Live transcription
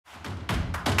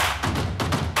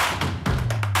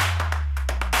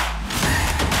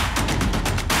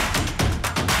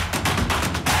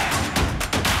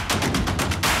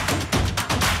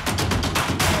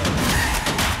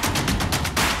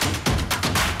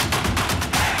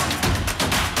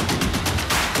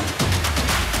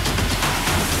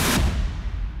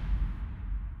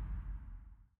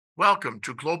Welcome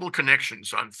to Global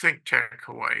Connections on ThinkTech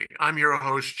Hawaii. I'm your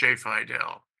host, Jay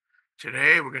Fidell.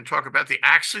 Today, we're going to talk about the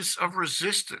axis of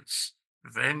resistance.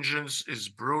 Vengeance is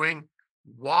brewing.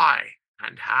 Why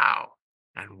and how?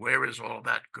 And where is all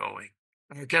that going?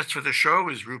 Our guest for the show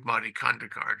is Roopmati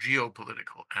Khandekar,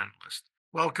 geopolitical analyst.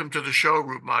 Welcome to the show,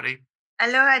 Roopmati.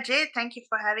 Aloha, Jay. Thank you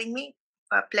for having me.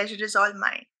 Pleasure is all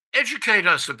mine. Educate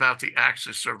us about the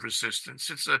axis of resistance.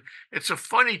 It's a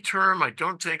funny term. I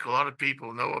don't think a lot of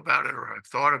people know about it or have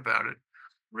thought about it.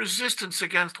 Resistance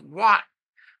against what?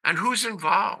 And who's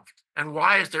involved? And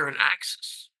why is there an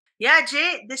axis? Yeah,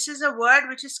 Jay, this is a word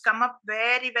which has come up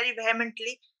very, very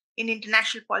vehemently in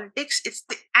international politics. It's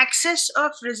the axis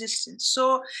of resistance.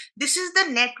 So, this is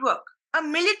the network, a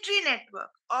military network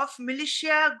of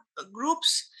militia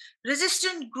groups,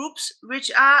 resistant groups,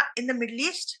 which are in the Middle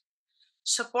East,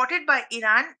 supported by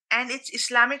Iran and its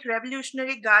Islamic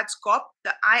Revolutionary Guards Corps,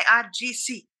 the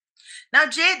IRGC. Now,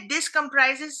 Jay, this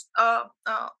comprises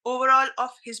overall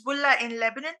of Hezbollah in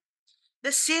Lebanon,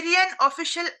 the Syrian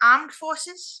official armed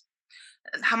forces,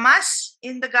 Hamas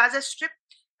in the Gaza Strip,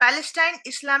 Palestine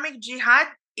Islamic Jihad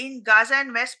in Gaza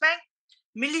and West Bank,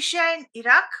 militia in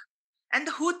Iraq, and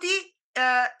the Houthi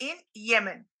in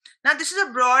Yemen. Now, this is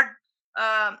a broad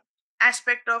uh,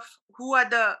 aspect of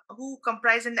who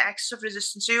comprise in the axis of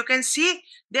resistance. So you can see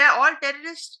they are all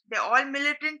terrorists, they're all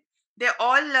militant, they're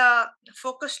all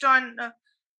focused on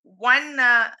one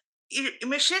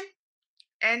mission,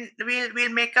 and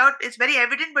we'll make out. It's very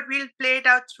evident, but we'll play it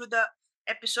out through the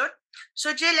episode.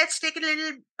 So Jay, let's take it a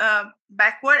little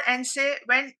backward and say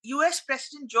when U.S.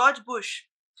 President George Bush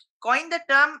coined the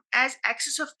term as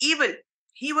axis of evil,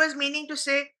 he was meaning to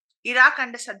say Iraq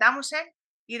under Saddam Hussein,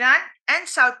 Iran, and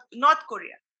North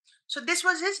Korea. So this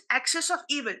was his axis of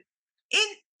evil.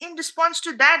 In response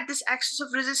to that, this axis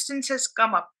of resistance has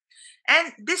come up,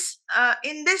 and this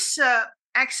in this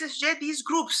axis, Jay, these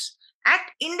groups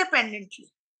act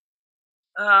independently.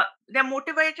 They're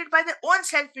motivated by their own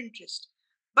self-interest,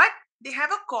 but they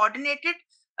have a coordinated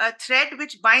thread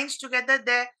which binds together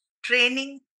their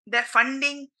training, their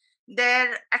funding,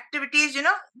 their activities.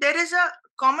 There is a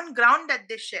common ground that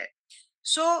they share.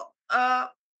 So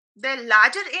their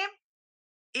larger aim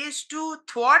is to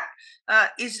thwart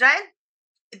Israel,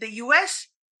 the US,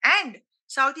 and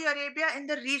Saudi Arabia in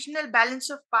the regional balance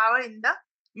of power in the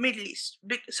Middle East.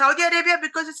 Saudi Arabia,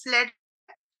 because it's led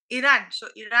Iran. So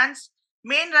Iran's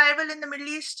main rival in the Middle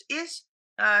East is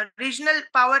regional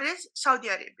power is Saudi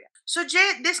Arabia. So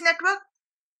Jay, this network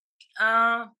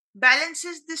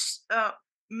balances this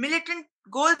militant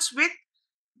goals with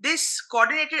this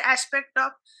coordinated aspect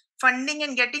of funding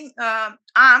and getting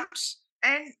arms.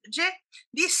 And Jay,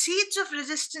 these seeds of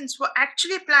resistance were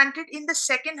actually planted in the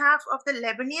second half of the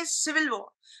Lebanese civil war.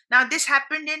 Now, this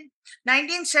happened in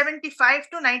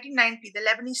 1975 to 1990, the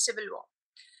Lebanese civil war.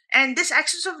 And this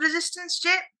axis of resistance,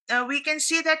 Jay, we can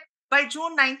see that by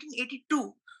June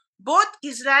 1982, both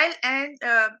Israel and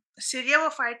Syria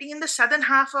were fighting in the southern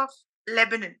half of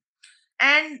Lebanon.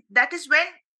 And that is when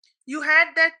you had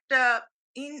that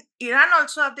in Iran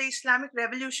also of the Islamic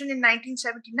Revolution in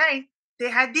 1979, they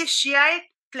had these Shiite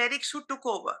clerics who took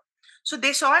over. So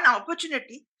they saw an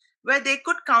opportunity where they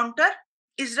could counter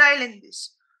Israel in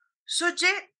this. So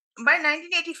Jay, by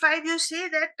 1985, you see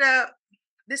that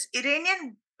this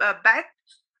Iranian backed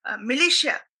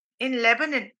militia in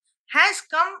Lebanon has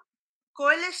come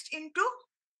coalesced into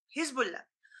Hezbollah.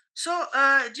 So,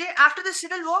 Jay, after the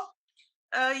civil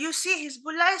war, you see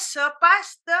Hezbollah has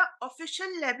surpassed the official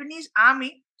Lebanese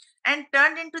army and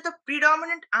turned into the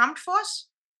predominant armed force,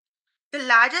 the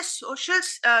largest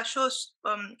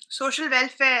social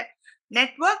welfare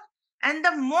network, and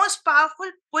the most powerful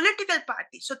political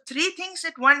party. So, three things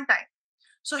at one time.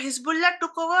 So, Hezbollah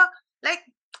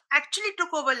actually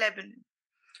took over Lebanon.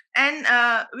 And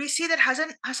we see that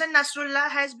Hassan Nasrallah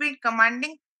has been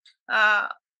commanding uh,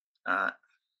 uh,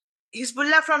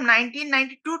 Hezbollah from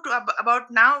 1992 to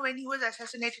about now when he was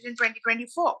assassinated in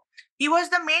 2024. He was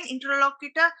the main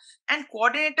interlocutor and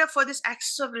coordinator for this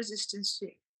axis of resistance.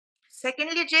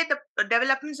 Secondly, Jay, the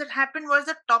developments that happened was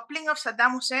the toppling of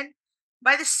Saddam Hussein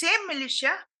by the same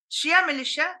militia, Shia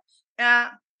militia.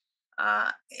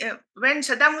 Uh, when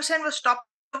Saddam Hussein was stopped,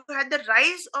 had the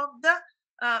rise of the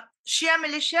Shia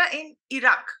militia in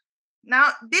Iraq.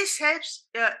 Now, this helps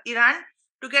Iran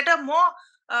to get a more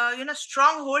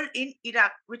stronghold in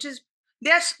Iraq, which is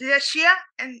they're Shia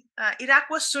and Iraq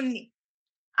was Sunni.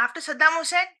 After Saddam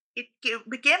Hussein, it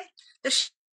became the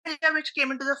Shia which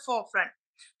came into the forefront.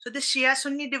 So the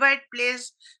Shia-Sunni divide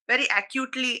plays very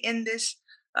acutely in this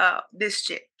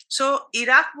state. So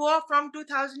Iraq war from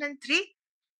 2003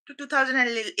 to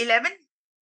 2011,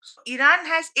 Iran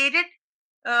has aided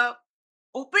uh,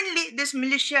 openly this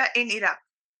militia in Iraq,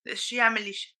 the Shia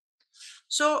militia.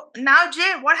 So now,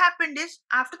 Jay, what happened is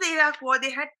after the Iraq war,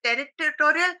 they had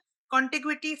territorial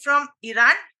contiguity from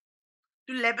Iran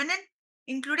to Lebanon,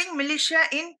 including militia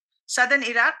in southern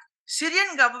Iraq,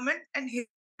 Syrian government, and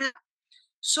Hezbollah.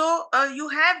 So you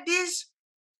have this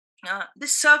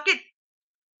circuit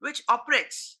which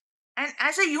operates, and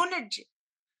as a unit, Jay.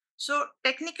 So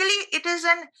technically, it is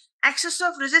an axis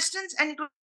of resistance, and it was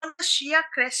the Shia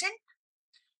crescent.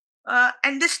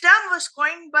 And this term was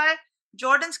coined by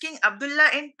Jordan's King Abdullah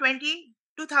in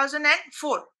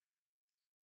 2004.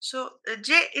 So,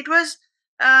 Jay, it was,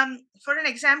 for an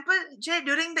example, Jay,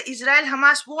 during the Israel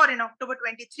Hamas war in October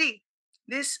 23,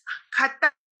 this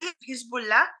Khattab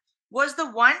Hezbollah was the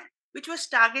one which was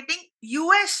targeting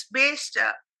US based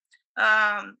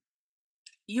um,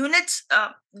 units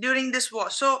during this war.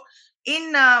 So,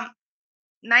 in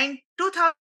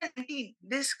 2019,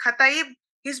 this Khattab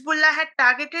Hezbollah had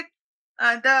targeted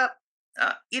the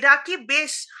Iraqi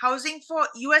base housing for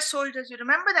US soldiers. You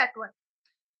remember that one?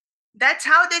 That's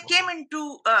how they came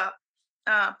into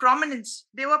prominence.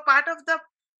 They were part of the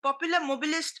Popular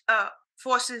Mobilist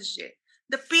Forces, Jay,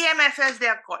 the PMF as they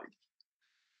are called.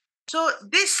 So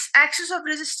this axis of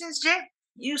resistance, Jay,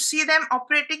 you see them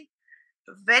operating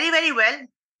very, very well.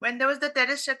 When there was the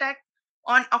terrorist attack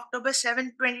on October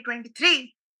 7,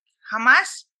 2023,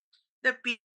 Hamas, the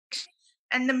PMF,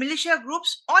 and the militia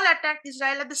groups all attacked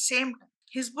Israel at the same time.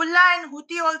 Hezbollah and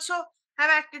Houthi also have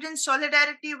acted in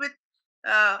solidarity with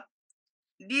uh,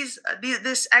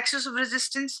 this axis of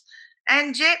resistance.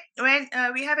 And Jay, when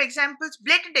we have examples,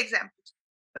 blatant examples.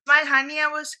 While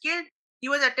Hania was killed, he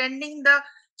was attending the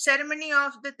ceremony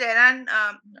of the Tehran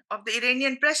of the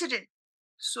Iranian president.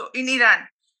 So in Iran,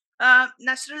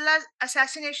 Nasrullah's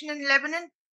assassination in Lebanon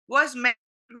was met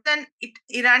with an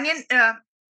Iranian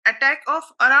attack of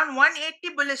around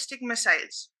 180 ballistic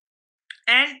missiles.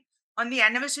 And on the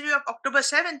anniversary of October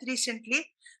 7th,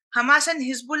 recently, Hamas and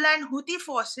Hezbollah and Houthi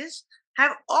forces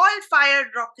have all fired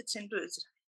rockets into Israel.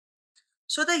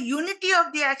 So the unity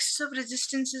of the axis of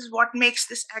resistance is what makes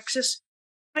this axis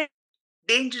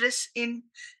dangerous in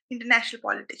international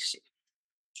politics,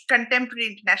 contemporary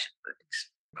international politics.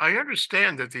 I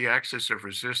understand that the axis of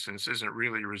resistance isn't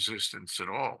really resistance at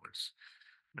all.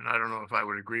 And I don't know if I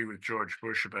would agree with George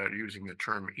Bush about using the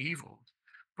term evil,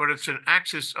 but it's an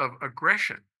axis of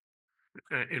aggression,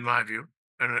 in my view,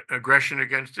 an aggression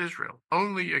against Israel,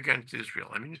 only against Israel.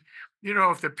 I mean,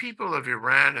 if the people of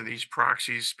Iran and these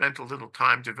proxies spent a little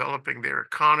time developing their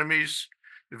economies,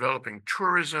 developing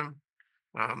tourism,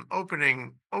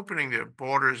 opening their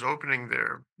borders, opening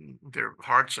their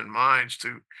hearts and minds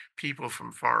to people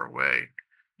from far away,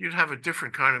 you'd have a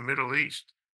different kind of Middle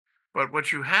East. But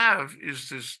what you have is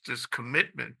this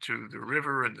commitment to the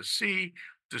river and the sea,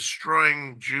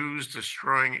 destroying Jews,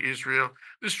 destroying Israel,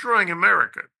 destroying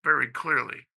America very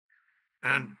clearly.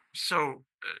 And so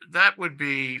that would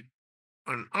be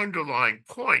an underlying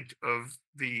point of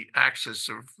the axis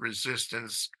of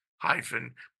resistance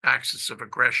hyphen axis of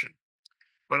aggression.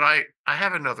 But I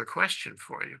have another question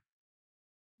for you.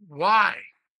 Why?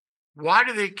 Why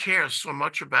do they care so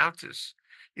much about this?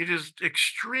 It is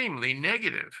extremely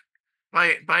negative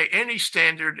by any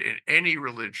standard in any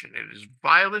religion. It is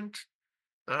violent.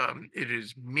 It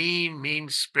is mean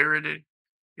spirited.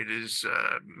 It is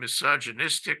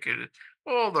misogynistic. It is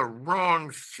all the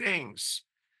wrong things.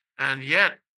 And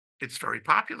yet it's very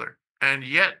popular. And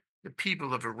yet the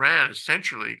people of Iran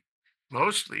essentially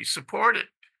mostly support it.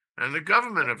 And the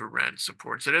government of Iran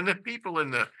supports it. And the people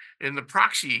in the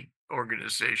proxy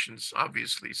organizations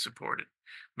obviously support it.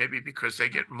 Maybe because they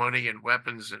get money and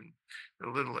weapons and a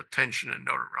little attention and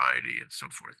notoriety and so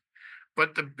forth.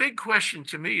 But the big question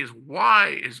to me is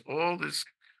why all this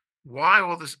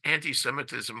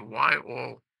anti-Semitism? Why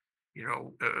all,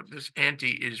 this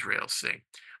anti-Israel thing?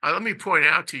 Let me point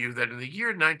out to you that in the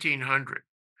year 1900,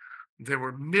 there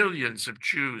were millions of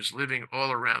Jews living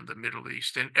all around the Middle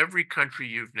East in every country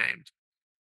you've named.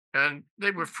 And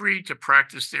they were free to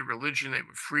practice their religion. They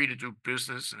were free to do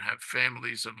business and have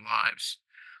families and lives.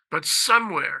 But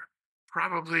somewhere,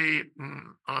 probably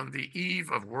on the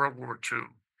eve of World War II,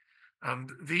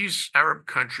 these Arab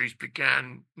countries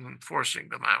began forcing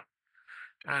them out.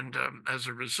 And as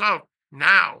a result,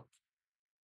 now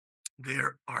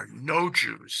there are no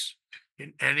Jews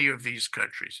in any of these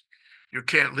countries. You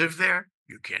can't live there.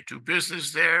 You can't do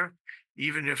business there.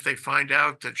 Even if they find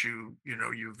out that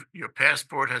your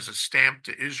passport has a stamp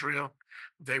to Israel,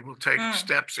 they will take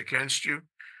steps against you.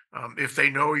 If they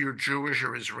know you're Jewish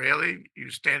or Israeli, you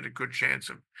stand a good chance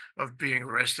of being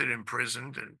arrested,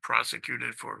 imprisoned, and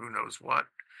prosecuted for who knows what.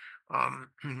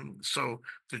 So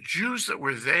the Jews that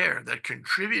were there that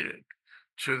contributed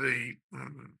to the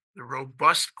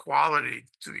robust quality,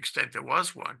 to the extent there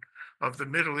was one, of the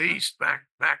Middle East back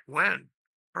when,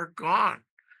 are gone,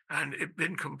 and it's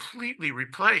been completely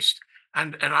replaced.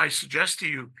 And I suggest to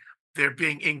you, they're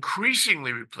being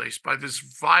increasingly replaced by this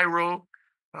viral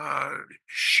uh,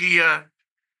 Shia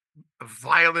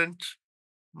violent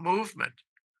movement.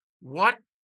 What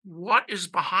what is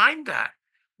behind that?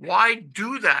 Why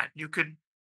do that? You could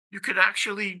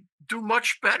actually do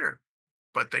much better,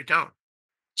 but they don't.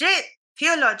 Jay,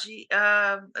 theology,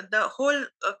 the whole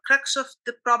crux of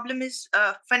the problem is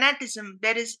fanatism.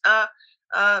 There is a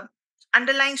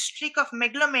underlying streak of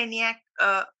megalomaniac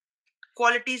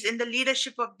qualities in the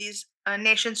leadership of these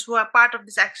nations who are part of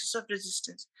this axis of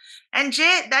resistance. And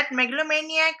Jay, that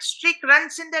megalomaniac streak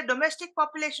runs in their domestic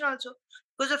population also.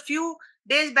 Because a few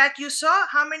days back, you saw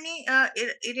how many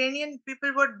Iranian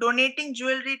people were donating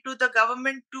jewelry to the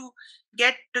government to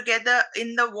get together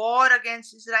in the war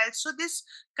against Israel. So this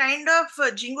kind of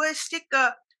jingoistic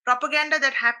propaganda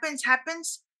that happens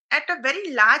at a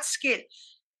very large scale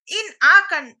in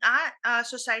our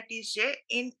societies, Jay,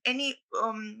 in any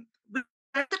we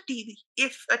have the TV,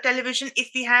 if a television, if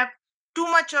we have too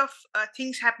much of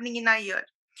things happening in our ear,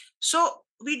 so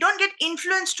we don't get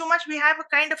influenced too much. We have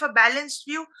a kind of a balanced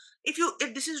view. If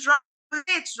this is wrong, we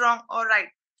say it's wrong or right.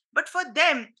 But for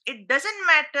them, it doesn't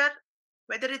matter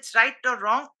whether it's right or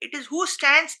wrong. It is who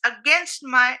stands against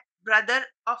my brother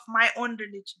of my own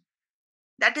religion.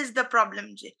 That is the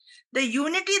problem, Jay. The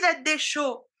unity that they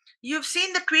show. You've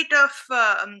seen the tweet of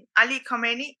Ali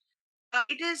Khamenei.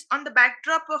 It is on the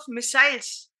backdrop of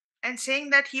missiles and saying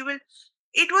that he will.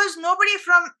 It was nobody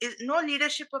from no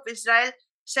leadership of Israel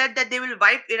said that they will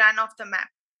wipe Iran off the map,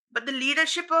 but the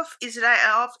leadership of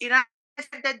Iran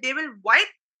said that they will wipe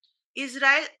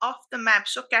Israel off the map.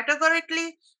 So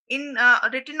categorically, in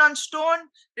written on stone,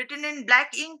 written in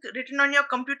black ink, written on your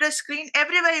computer screen,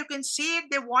 everywhere you can see it.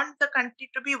 They want the country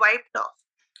to be wiped off.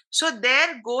 So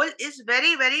their goal is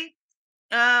very, very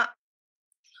uh,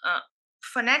 uh,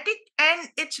 fanatic, and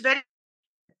it's very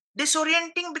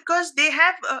disorienting because they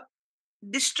have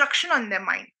destruction on their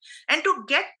mind. And to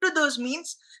get to those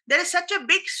means, there is such a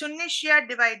big Sunni Shia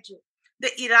divide.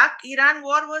 The Iraq Iran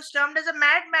war was termed as a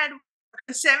mad war.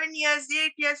 7 years,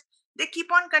 8 years, they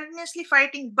keep on continuously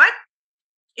fighting. But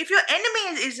if your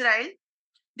enemy is Israel,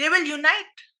 they will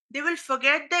unite. They will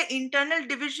forget their internal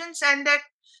divisions and that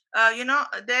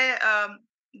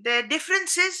their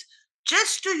differences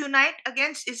just to unite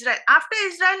against Israel. After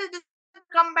Israel is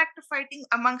come back to fighting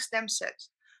amongst themselves.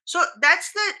 So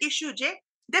that's the issue, Jay.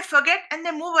 They forget and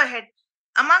they move ahead.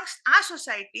 Amongst our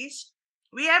societies,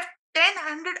 we have 10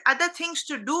 100 other things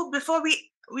to do before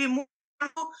we move on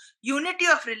to unity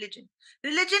of religion.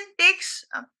 Religion takes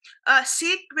a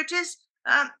seat which is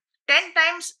 10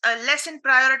 times less in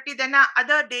priority than our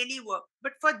other daily work.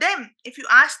 But for them, if you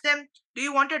ask them, do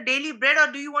you want your daily bread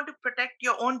or do you want to protect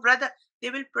your own brother? They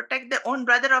will protect their own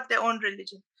brother of their own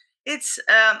religion. It's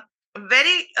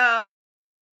very,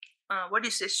 what do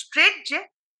you say, straight, Jay,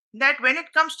 that when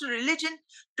it comes to religion,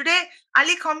 today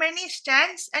Ali Khamenei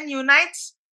stands and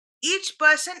unites each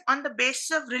person on the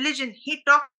basis of religion. He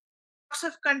talks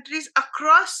of countries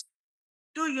across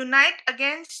to unite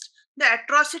against the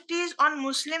atrocities on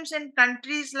Muslims in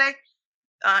countries like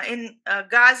in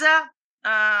Gaza,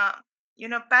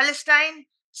 Palestine,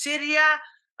 Syria,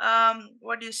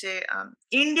 what do you say,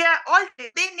 India, all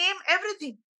they name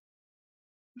everything.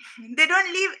 They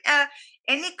don't leave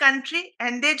any country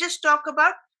and they just talk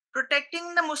about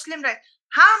protecting the Muslim rights.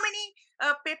 How many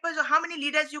papers or how many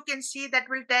leaders you can see that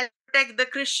will tell protect the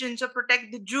Christians or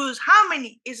protect the Jews? How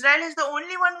many? Israel is the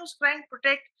only one who's trying to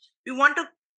protect. We want to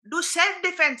do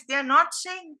self-defense. They are not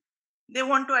saying they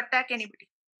want to attack anybody.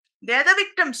 They are the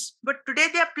victims. But today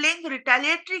they are playing the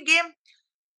retaliatory game.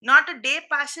 Not a day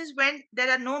passes when there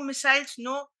are no missiles,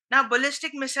 no now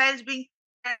ballistic missiles being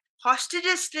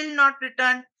hostages still not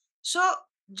returned. So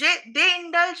they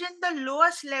indulge in the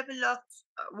lowest level of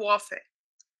warfare.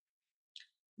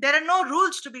 There are no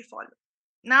rules to be followed.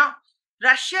 Now,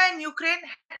 Russia and Ukraine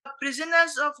have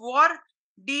prisoners of war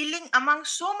dealing among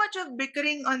so much of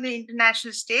bickering on the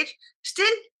international stage.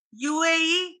 Still,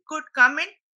 UAE could come in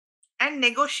and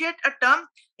negotiate a term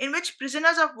in which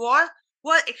prisoners of war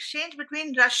were exchanged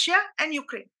between Russia and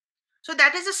Ukraine. So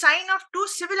that is a sign of two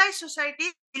civilized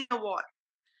societies in a war.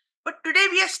 But today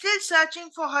we are still searching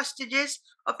for hostages,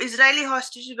 of Israeli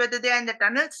hostages, whether they are in the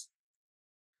tunnels,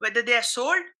 whether they are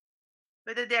sold,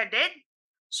 whether they are dead.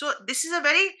 So this is a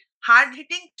very hard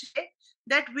hitting today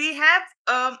that we have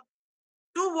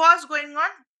two wars going on,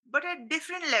 but at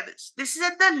different levels. This is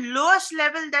at the lowest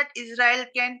level that Israel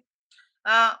can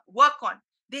work on.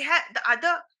 They have the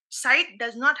other side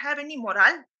does not have any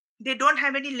morale. They don't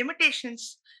have any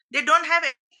limitations. They don't have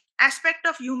any aspect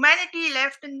of humanity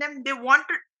left in them. They want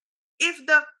to, if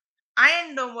the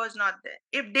Iron Dome was not there,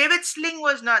 if David Sling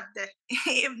was not there,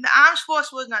 if the arms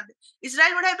force was not there,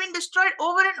 Israel would have been destroyed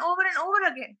over and over and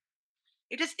over again.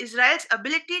 It is Israel's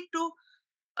ability to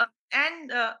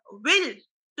and will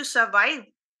to survive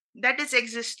that is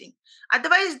existing.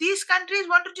 Otherwise, these countries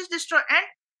want to just destroy. And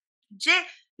Jay,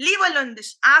 leave alone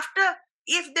this. After,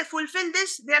 if they fulfill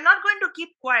this, they are not going to keep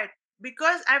quiet,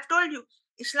 because I've told you,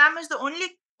 Islam is the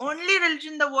only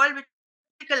religion in the world with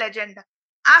a political agenda.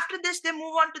 After this, they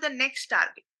move on to the next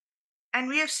target. And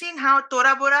we have seen how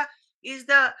Tora Bora is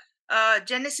the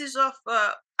genesis of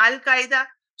Al Qaeda.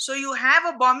 So you have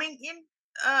a bombing in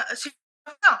a city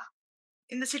of New York,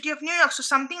 in the city of New York. So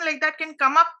something like that can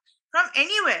come up from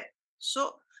anywhere.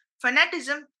 So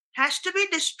fanatism has to be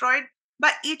destroyed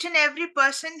by each and every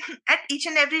person at each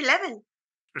and every level.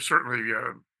 Certainly,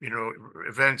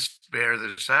 events bear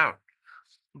this out.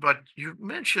 But you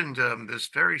mentioned this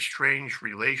very strange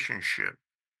relationship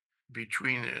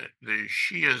between the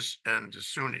Shias and the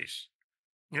Sunnis.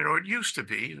 It used to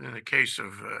be, in the case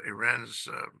of Iran's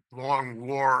long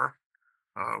war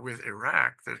with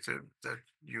Iraq, that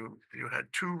you had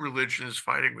two religions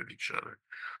fighting with each other.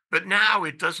 But now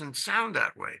it doesn't sound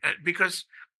that way, because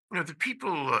the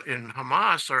people in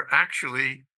Hamas are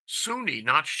actually Sunni,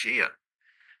 not Shia,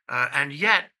 and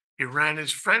yet Iran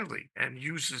is friendly and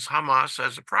uses Hamas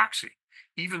as a proxy,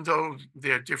 even though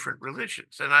they're different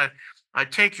religions. And I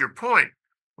take your point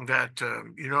that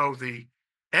the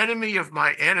enemy of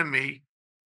my enemy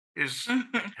is,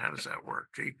 how does that work?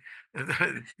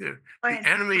 The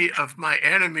enemy of my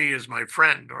enemy is my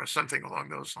friend, or something along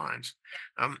those lines.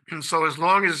 And so as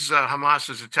long as Hamas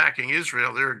is attacking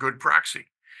Israel, they're a good proxy.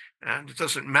 And it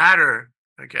doesn't matter,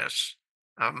 I guess,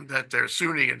 that they're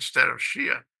Sunni instead of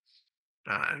Shia.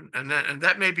 And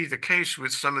that may be the case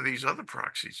with some of these other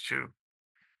proxies too.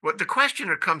 What the question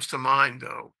that comes to mind,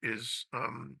 though, is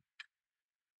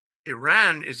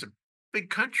Iran is a big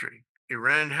country.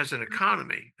 Iran has an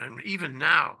economy, and even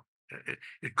now,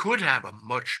 it could have a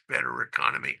much better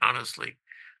economy, honestly,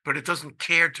 but it doesn't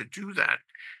care to do that.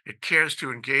 It cares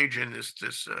to engage in this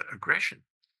aggression.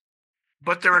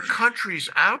 But there are countries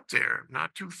out there,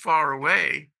 not too far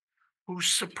away, who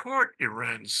support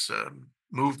Iran's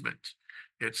movement,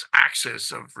 its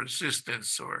axis of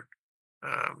resistance or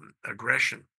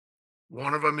aggression.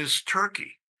 One of them is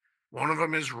Turkey. One of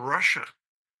them is Russia.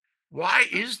 Why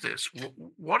is this?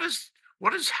 What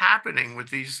is happening with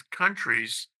these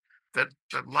countries that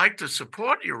like to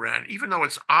support Iran, even though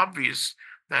it's obvious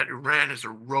that Iran is a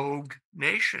rogue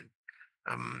nation?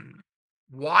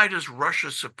 Why does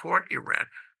Russia support Iran?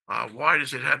 Why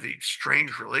does it have the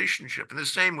strange relationship? And the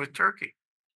same with Turkey.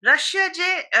 Russia,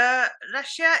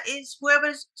 Russia is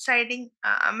whoever's siding,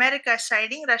 America is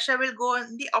siding, Russia will go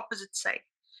on the opposite side.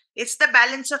 It's the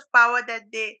balance of power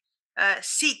that they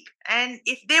seek. And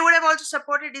if they would have also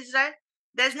supported Israel,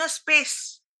 there's no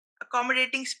space,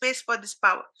 accommodating space for this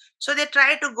power. So they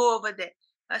try to go over there.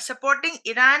 Supporting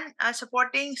Iran,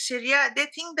 supporting Syria, they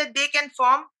think that they can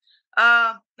form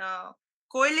a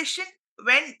coalition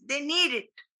when they need it.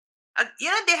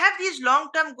 They have these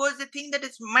long-term goals. They think that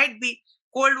it might be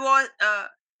Cold War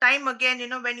time again,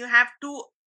 when you have two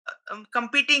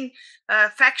competing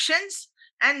factions.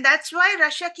 And that's why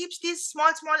Russia keeps these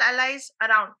small allies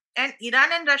around. And Iran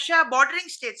and Russia are bordering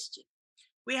states.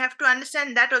 We have to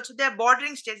understand that also. They are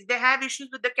bordering states. They have issues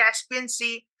with the Caspian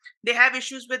Sea. They have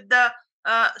issues with the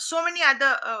so many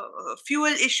other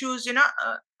fuel issues,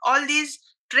 all these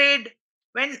trade.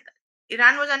 When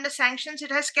Iran was under sanctions,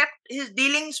 it has kept his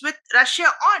dealings with Russia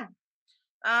on.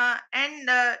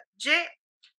 Jay,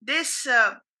 this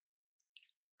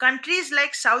countries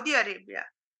like Saudi Arabia,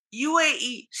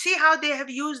 UAE, see how they have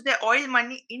used their oil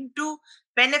money into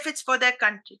benefits for their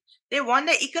country. They want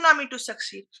their economy to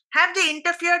succeed. Have they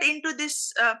interfered into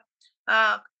this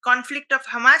conflict of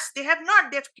Hamas? They have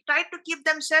not. They've tried to keep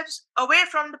themselves away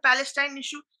from the Palestine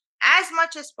issue as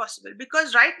much as possible,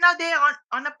 because right now they are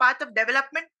on a path of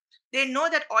development. They know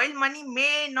that oil money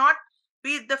may not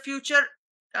be the future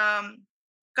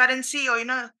currency, or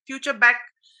future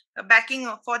backing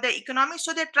for the economy.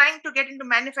 So they're trying to get into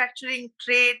manufacturing,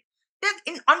 trade,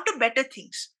 they're onto better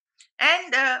things.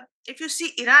 And if you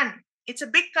see Iran, it's a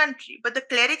big country, but the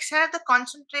clerics have the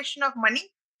concentration of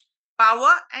money,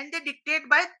 power, and they dictate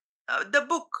by the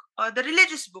book, the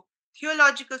religious book,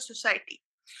 theological society.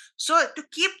 So to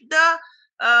keep the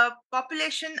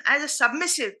population as a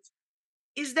submissive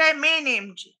is their main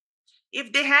aim.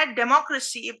 If they had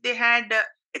democracy, if they had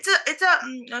It's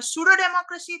a pseudo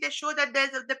democracy. They show that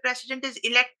the president is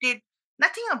elected.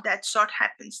 Nothing of that sort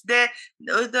happens. The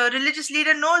religious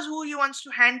leader knows who he wants to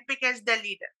handpick as their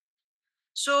leader.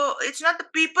 So it's not the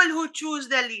people who choose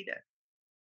their leader.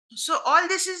 So all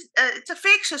this is it's a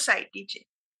fake society, Jay.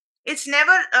 It's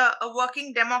never a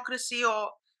working democracy, or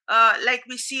like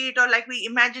we see it or like we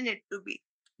imagine it to be.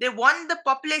 They want the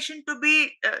population to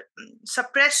be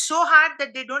suppressed so hard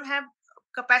that they don't have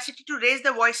capacity to raise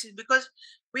their voices, because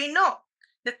we know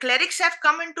the clerics have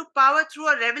come into power through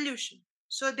a revolution.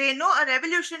 So they know a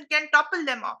revolution can topple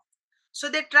them off. So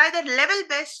they try their level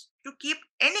best to keep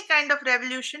any kind of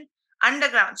revolution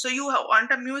underground. So you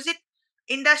want a music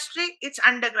industry, it's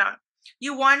underground.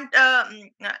 You want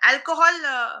alcohol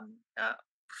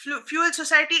fuel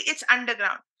society, it's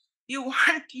underground. You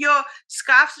want your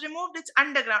scarves removed, it's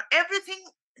underground. Everything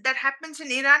that happens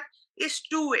in Iran is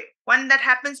two-way, one that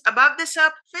happens above the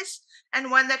surface and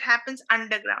one that happens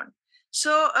underground.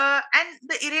 So and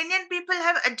the Iranian people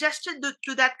have adjusted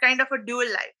to that kind of a dual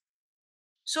life.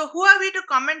 So who are we to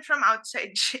comment from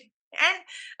outside?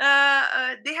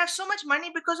 And they have so much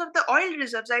money because of the oil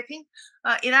reserves. I think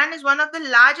Iran is one of the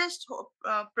largest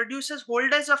producers,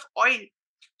 holders of oil.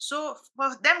 So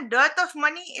for them, dearth of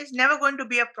money is never going to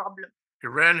be a problem.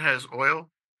 Iran has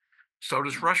oil, so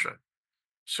does Russia.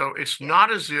 So it's Yeah.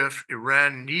 not as if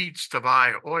Iran needs to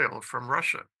buy oil from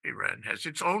Russia. Iran has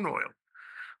its own oil.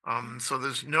 So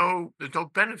there's no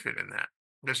benefit in that.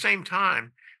 At the same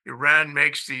time, Iran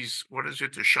makes these, what is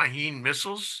it, the Shaheen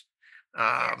missiles,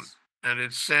 um, Yes. and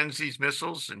it sends these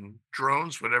missiles and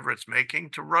drones, whatever it's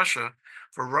making, to Russia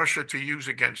for Russia to use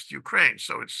against Ukraine.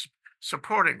 So it's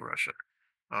supporting Russia.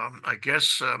 I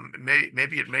guess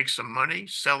maybe it makes some money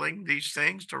selling these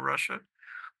things to Russia.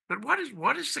 But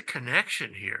what is the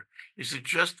connection here? Is it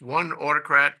just one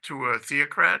autocrat to a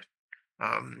theocrat?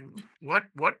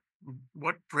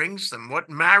 What brings them? What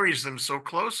marries them so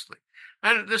closely?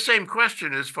 And the same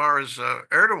question as far as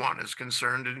Erdogan is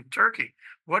concerned in Turkey.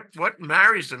 What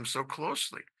marries them so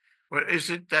closely? What is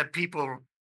it that people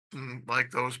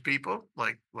like those people,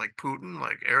 like Putin,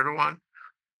 like Erdogan,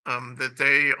 that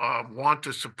they want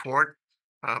to support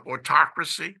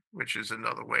autocracy, which is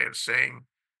another way of saying,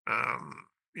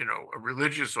 a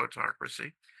religious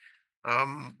autocracy.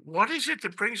 What is it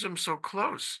that brings them so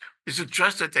close? Is it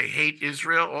just that they hate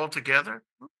Israel altogether?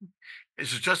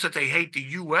 Is it just that they hate the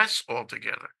U.S.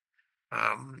 altogether?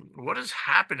 What is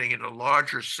happening in a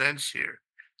larger sense here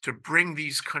to bring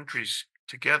these countries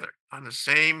together on the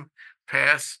same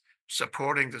path,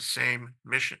 supporting the same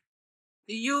mission?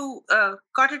 You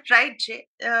got it right, Jay.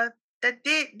 That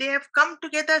they have come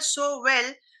together so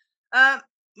well. Uh,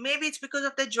 Maybe it's because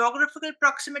of the geographical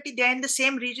proximity. They're in the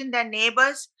same region, they're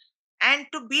neighbors, and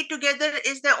to be together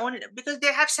is their own, because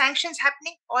they have sanctions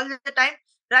happening all the time.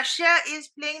 Russia is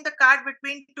playing the card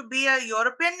between to be a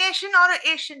European nation or an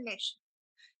Asian nation.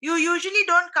 You usually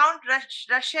don't count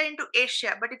Russia into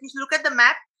Asia, but if you look at the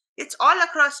map, it's all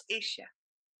across Asia.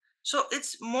 So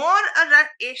it's more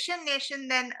a Asian nation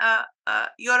than a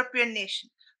European nation.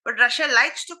 But Russia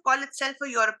likes to call itself a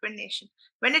European nation.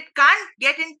 When it can't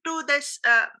get into this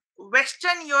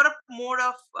Western Europe mode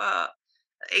of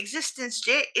existence,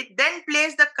 Jay, it then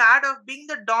plays the card of being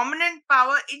the dominant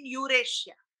power in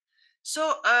Eurasia.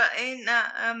 So, in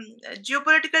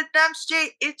geopolitical terms,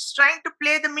 Jay, it's trying to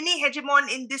play the mini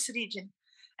hegemon in this region.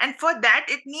 And for that,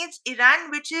 it needs Iran,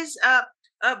 which is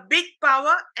a big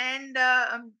power, and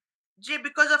Jay,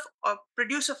 because of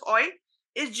produce of oil,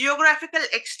 its geographical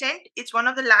extent, it's one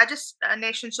of the largest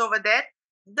nations over there.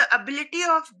 The ability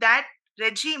of that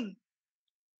regime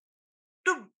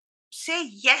to say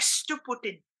yes to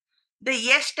Putin, the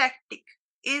yes tactic,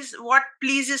 is what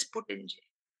pleases Putin. Jay.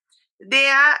 They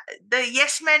are the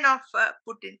yes men of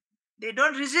Putin. They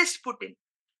don't resist Putin.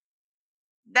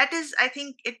 That is, I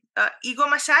think, ego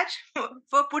massage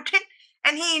for Putin,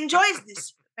 and he enjoys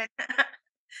this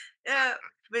uh,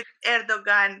 with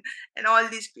Erdogan and all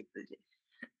these people.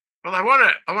 Well, I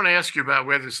want to ask you about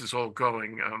where this is all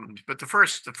going. But the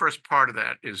first part of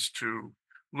that is to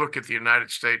look at the United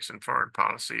States and foreign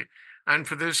policy. And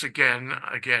for this, again,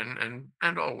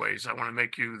 and always, I want to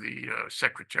make you the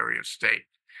Secretary of State.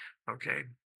 Okay.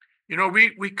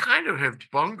 We kind of have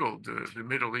bungled the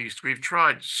Middle East. We've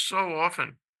tried so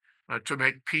often to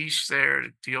make peace there,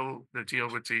 to deal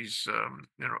with these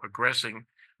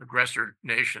aggressor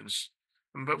nations,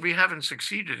 but we haven't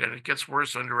succeeded, and it gets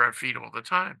worse under our feet all the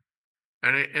time.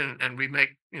 And we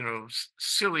make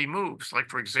silly moves, like,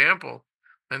 for example,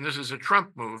 and this is a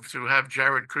Trump move, to have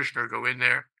Jared Kushner go in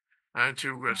there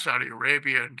to Saudi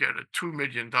Arabia and get a $2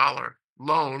 million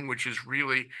loan, which is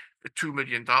really the $2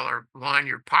 million line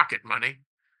your pocket money,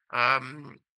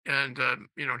 um, and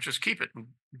just keep it and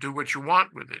do what you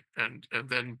want with it, and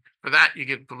then for that you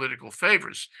get political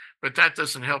favors, but that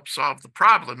doesn't help solve the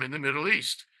problem in the Middle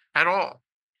East at all.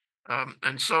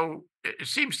 And so it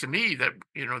seems to me that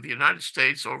the United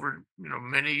States over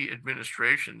many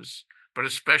administrations, but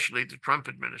especially the Trump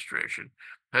administration,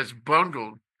 has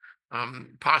bungled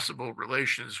possible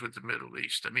relations with the Middle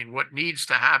East. I mean, what needs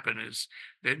to happen is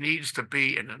there needs to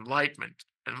be an a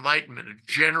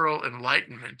general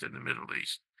enlightenment in the Middle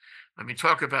East. I mean,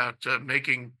 talk about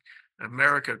making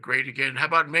America great again. How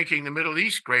about making the Middle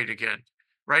East great again?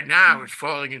 Right now, it's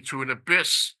falling into an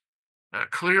abyss,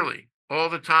 clearly, all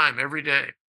the time, every day.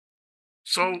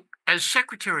 So, as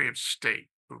Secretary of State,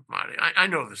 Roopmati, I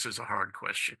know this is a hard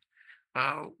question.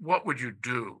 What would you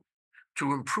do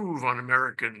to improve on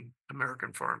American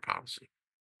foreign policy?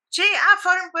 Jay, our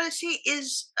foreign policy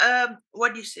is,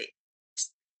 what do you say,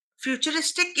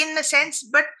 futuristic in a sense,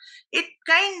 but it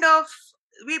kind of,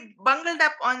 we bungled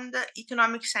up on the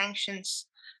economic sanctions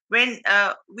when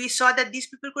we saw that these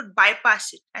people could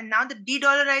bypass it. And now the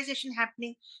de-dollarization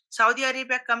happening, Saudi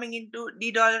Arabia coming into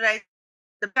de-dollarization,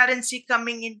 the currency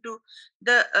coming into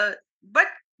the, but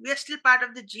we are still part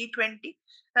of the G20.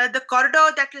 The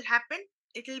corridor that will happen,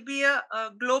 it will be a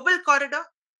global corridor,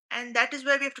 and that is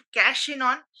where we have to cash in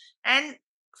on and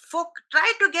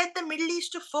try to get the Middle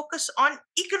East to focus on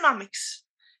economics.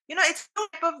 It's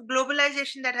a type of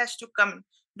globalization that has to come.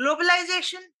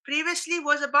 Globalization previously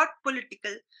was about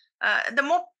political. The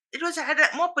more it was had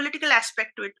a more political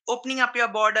aspect to it, opening up your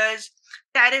borders,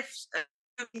 tariffs.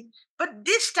 But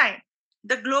this time,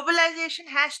 the globalization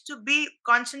has to be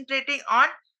concentrating on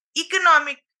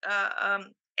economic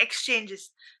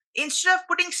exchanges. Instead of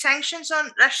putting sanctions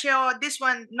on Russia or this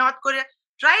one, North Korea,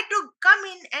 try to come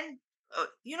in and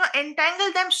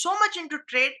entangle them so much into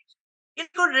trade,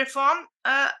 into reform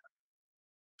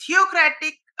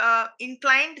theocratic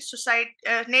inclined society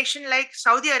nation like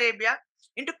Saudi Arabia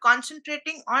into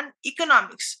concentrating on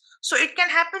economics. So it can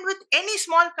happen with any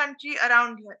small country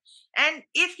around here. And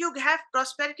if you have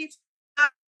prosperity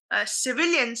for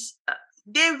civilians,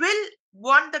 they will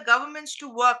want the governments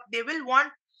to work. They will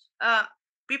want uh,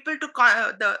 people to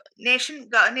the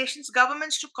nation's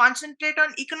governments to concentrate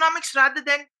on economics rather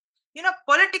than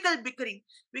political bickering.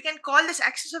 We can call this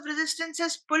axis of resistance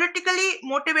as politically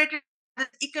motivated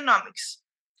economics.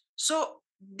 So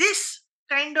this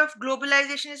kind of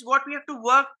globalization is what we have to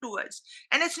work towards,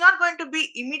 and it's not going to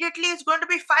be immediately. It's going to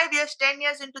be 5 years, 10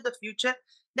 years into the future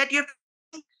that you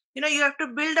have to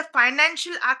build a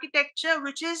financial architecture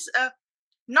which is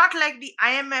not like the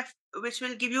IMF, which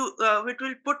will give you which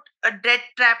will put a debt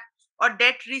trap or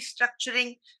debt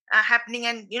restructuring happening,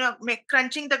 and make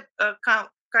crunching the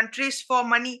countries for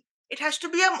money. It has to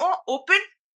be a more open,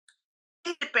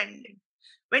 independent.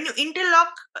 When you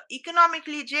interlock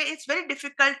economically, Jay, it's very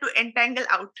difficult to entangle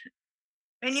out.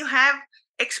 When you have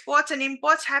exports and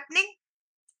imports happening,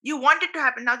 you want it to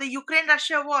happen. Now, the Ukraine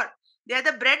Russia war, they are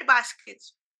the bread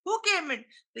baskets. Who came in?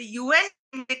 The UN,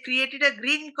 they created a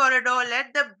green corridor,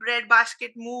 let the bread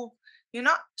basket move.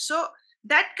 So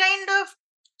that kind of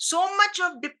so much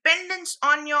of dependence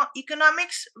on your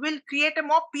economics will create a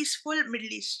more peaceful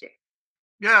Middle East. Jay.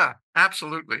 Yeah,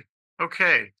 absolutely.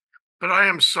 Okay. But I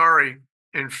am sorry.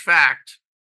 In fact,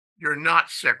 you're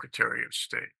not Secretary of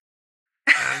State.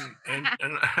 And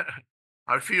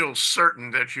I feel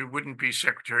certain that you wouldn't be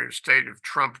Secretary of State if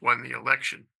Trump won the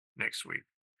election next week.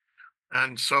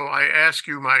 And so I ask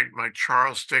you my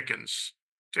Charles Dickens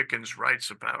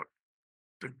writes about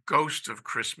the ghost of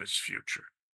Christmas future.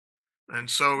 And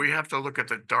so we have to look at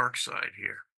the dark side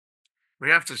here. We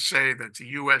have to say that the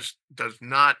U.S. does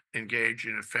not engage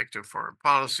in effective foreign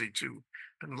policy to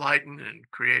enlighten and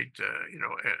create,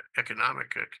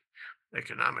 economic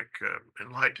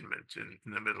enlightenment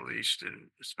in the Middle East, and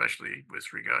especially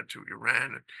with regard to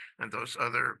Iran and those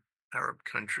other Arab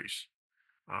countries.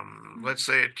 Let's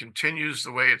say it continues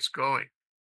the way it's going.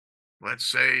 Let's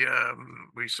say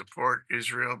we support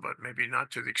Israel, but maybe not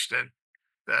to the extent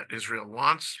that Israel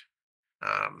wants.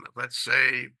 Let's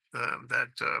say that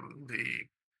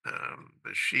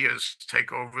the Shias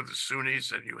take over the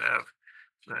Sunnis, and you have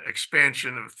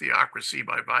expansion of theocracy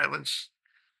by violence.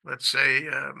 Let's say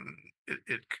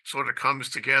it sort of comes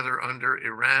together under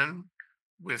Iran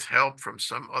with help from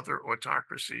some other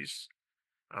autocracies.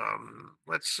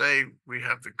 Let's say we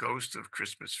have the ghost of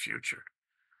Christmas future.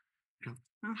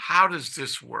 How does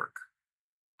this work?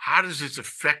 How does it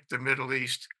affect the Middle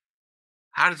East?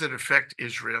 How does it affect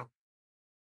Israel?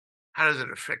 How does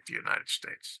it affect the United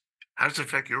States? How does it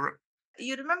affect Europe?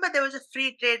 You remember there was a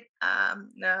free trade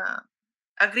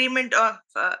agreement of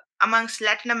amongst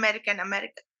Latin America and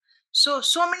America. So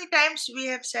many times we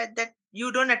have said that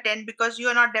you don't attend because you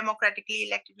are not democratically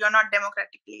elected. You are not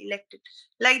democratically elected.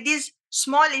 Like these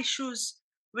small issues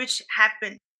which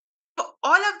happen, so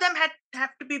all of them have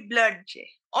to be blurred, Jay.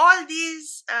 All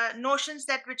these notions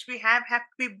that which we have to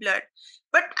be blurred.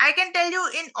 But I can tell you,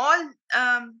 in all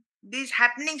these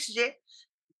happenings, Jay,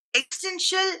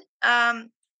 existential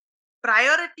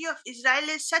priority of Israel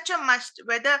is such a must.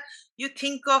 Whether you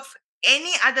think of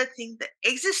any other thing, the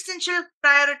existential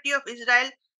priority of Israel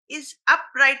is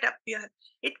right up here.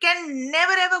 It can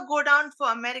never ever go down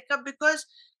for America because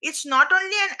it's not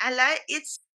only an ally,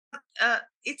 it's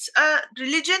a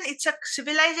religion, it's a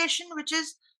civilization which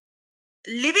is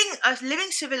a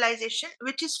living civilization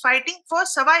which is fighting for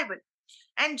survival.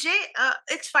 And Jay,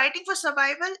 it's fighting for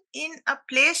survival in a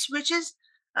place which is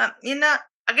in a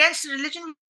against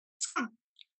religion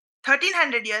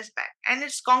 1300 years back, and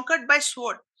it's conquered by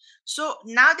sword. So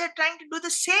now they're trying to do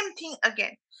the same thing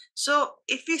again. So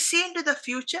if we see into the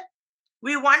future,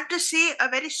 we want to see a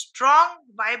very strong,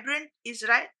 vibrant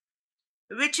Israel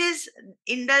which is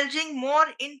indulging more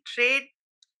in trade,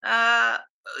 uh,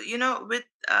 with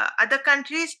other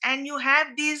countries, and you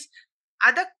have these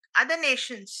other other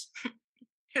nations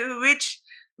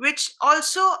which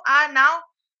also are now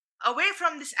away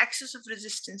from this axis of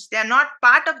resistance. They are not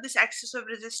part of this axis of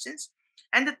resistance,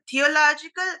 and the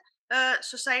theological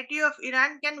society of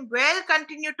Iran can well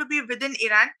continue to be within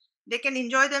Iran. They can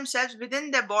enjoy themselves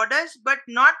within their borders, but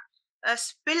not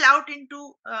spill out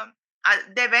into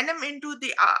their venom into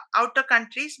the outer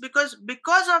countries, because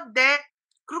of their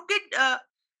crooked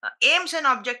aims and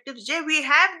objectives. Jay, we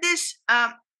have this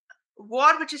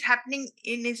war which is happening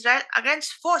in Israel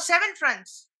against seven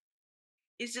fronts.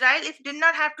 Israel, if did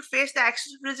not have to face the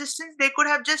axis of resistance, they could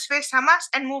have just faced Hamas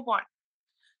and move on.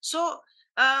 So,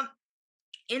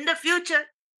 in the future,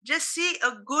 just see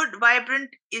a good, vibrant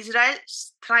Israel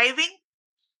thriving.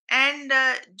 And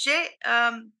Jay,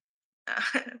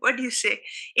 what do you say?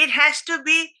 It has to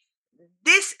be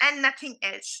this and nothing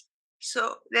else.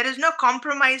 So there is no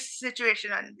compromise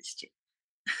situation on this, Jay.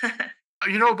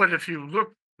 But if you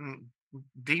look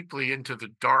deeply into the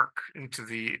dark, into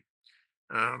the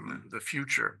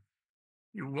future,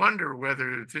 you wonder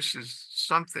whether this is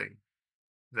something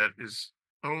that is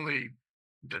only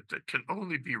that can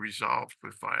only be resolved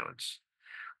with violence.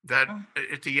 That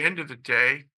at the end of the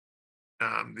day,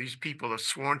 these people are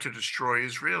sworn to destroy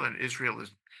Israel, and Israel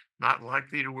is not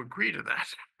likely to agree to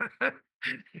that.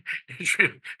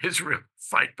 Israel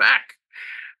fight back,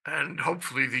 and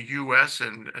hopefully the U.S.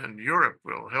 and Europe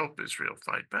will help Israel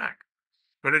fight back.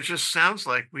 But it just sounds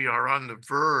like we are on the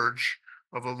verge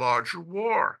of a larger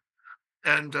war.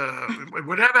 And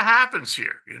whatever happens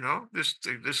here, this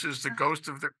is the ghost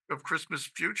of Christmas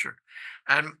future,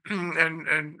 and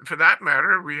and for that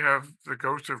matter, we have the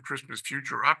ghost of Christmas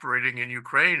future operating in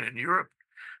Ukraine and Europe,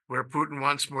 where Putin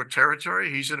wants more territory.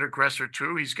 He's an aggressor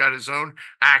too. He's got his own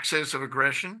axis of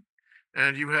aggression,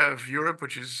 and you have Europe,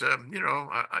 which is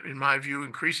in my view,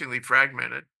 increasingly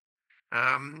fragmented,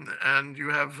 and you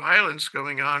have violence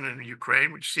going on in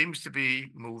Ukraine, which seems to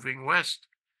be moving west.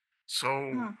 So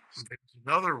Hmm. there's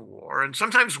another war, and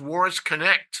sometimes wars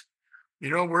connect.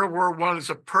 World War I is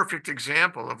a perfect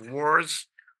example of wars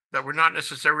that were not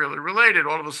necessarily related,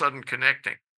 all of a sudden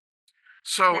connecting.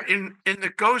 So Yeah. in the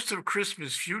ghost of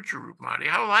Christmas future, Roopmati,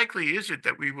 how likely is it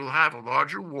that we will have a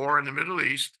larger war in the Middle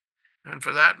East, and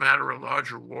for that matter, a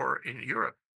larger war in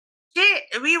Europe?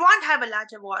 We won't have a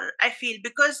larger war, I feel,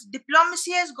 because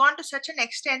diplomacy has gone to such an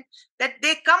extent that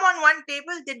they come on one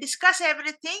table, they discuss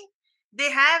everything, they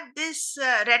have this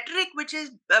rhetoric which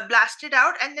is blasted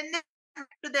out, and then they go back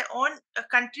to their own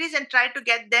countries and try to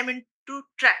get them into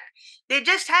track. They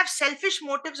just have selfish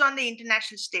motives on the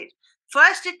international stage.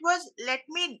 First, it was let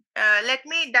me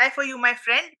die for you, my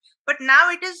friend. But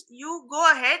now it is you go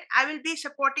ahead. I will be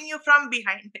supporting you from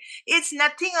behind. It's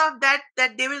nothing of that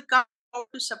they will come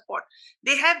to support.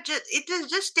 They have just it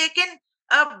is just taken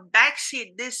a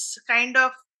backseat, this kind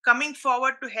of coming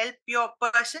forward to help your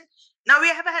person. Now we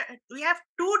have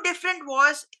two different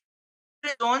wars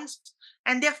zones,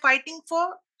 and they're fighting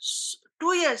for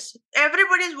 2 years.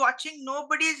 Everybody's watching,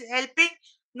 nobody's helping,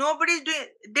 nobody's doing.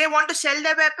 They want to sell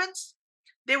their weapons,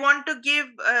 they want to give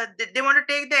they want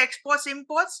to take the exports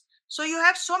imports. So you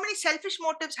have so many selfish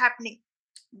motives happening.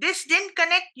 This didn't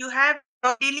connect. You have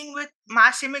dealing with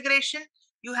mass immigration,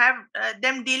 you have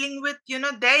them dealing with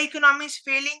their economies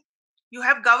failing, you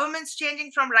have governments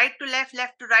changing from right to left,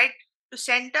 left to right to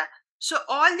center. So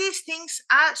all these things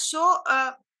are so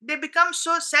they become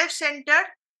so self-centered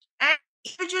and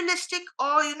individualistic,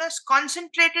 or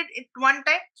concentrated at one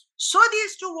time. So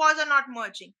these two wars are not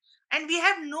merging, and we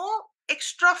have no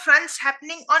extra fronts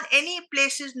happening on any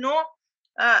places. No,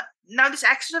 now this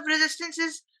axis of resistance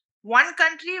is one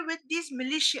country with these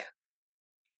militia.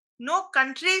 No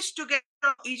countries together.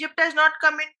 Egypt has not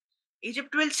come in.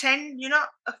 Egypt will send,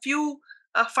 a few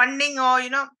funding or,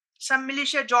 some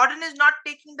militia. Jordan is not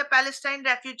taking the Palestine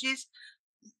refugees.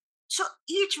 So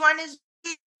each one is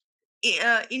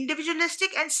individualistic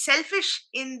and selfish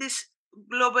in this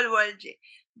global world, Jay.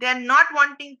 They are not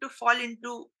wanting to fall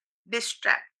into this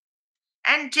trap.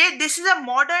 And Jay, this is a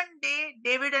modern day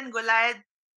David and Goliath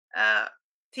uh,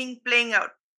 thing playing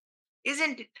out,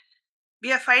 isn't it?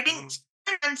 We are fighting Mhm.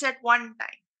 seven fronts at one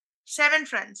time. Seven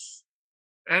fronts.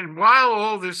 And while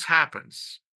all this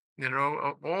happens,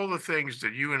 all the things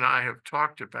that you and I have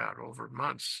talked about over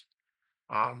months,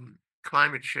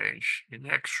 climate change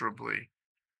inexorably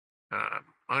Oh,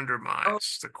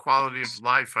 undermines the quality of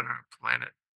life on our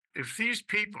planet. If these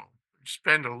people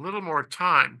spend a little more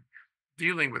time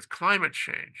dealing with climate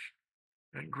change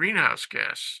and greenhouse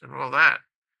gas and all that,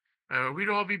 we'd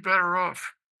all be better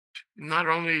off. Not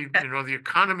only, the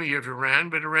economy of Iran,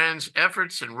 but Iran's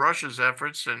efforts and Russia's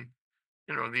efforts and,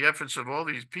 the efforts of all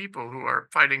these people who are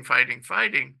fighting, fighting,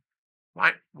 fighting.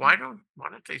 Why don't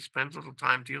they spend a little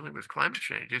time dealing with climate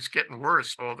change? It's getting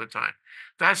worse all the time.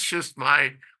 That's just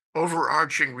my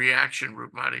overarching reaction,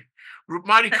 Roopmati.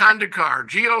 Roopmati Khandekar,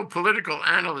 geopolitical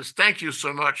analyst. Thank you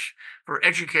so much for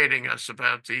educating us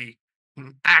about the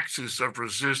axis of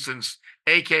resistance,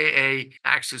 aka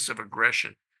axis of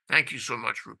aggression. Thank you so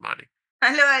much, Roopmati.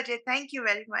 hello, Ajay. Thank you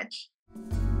very much.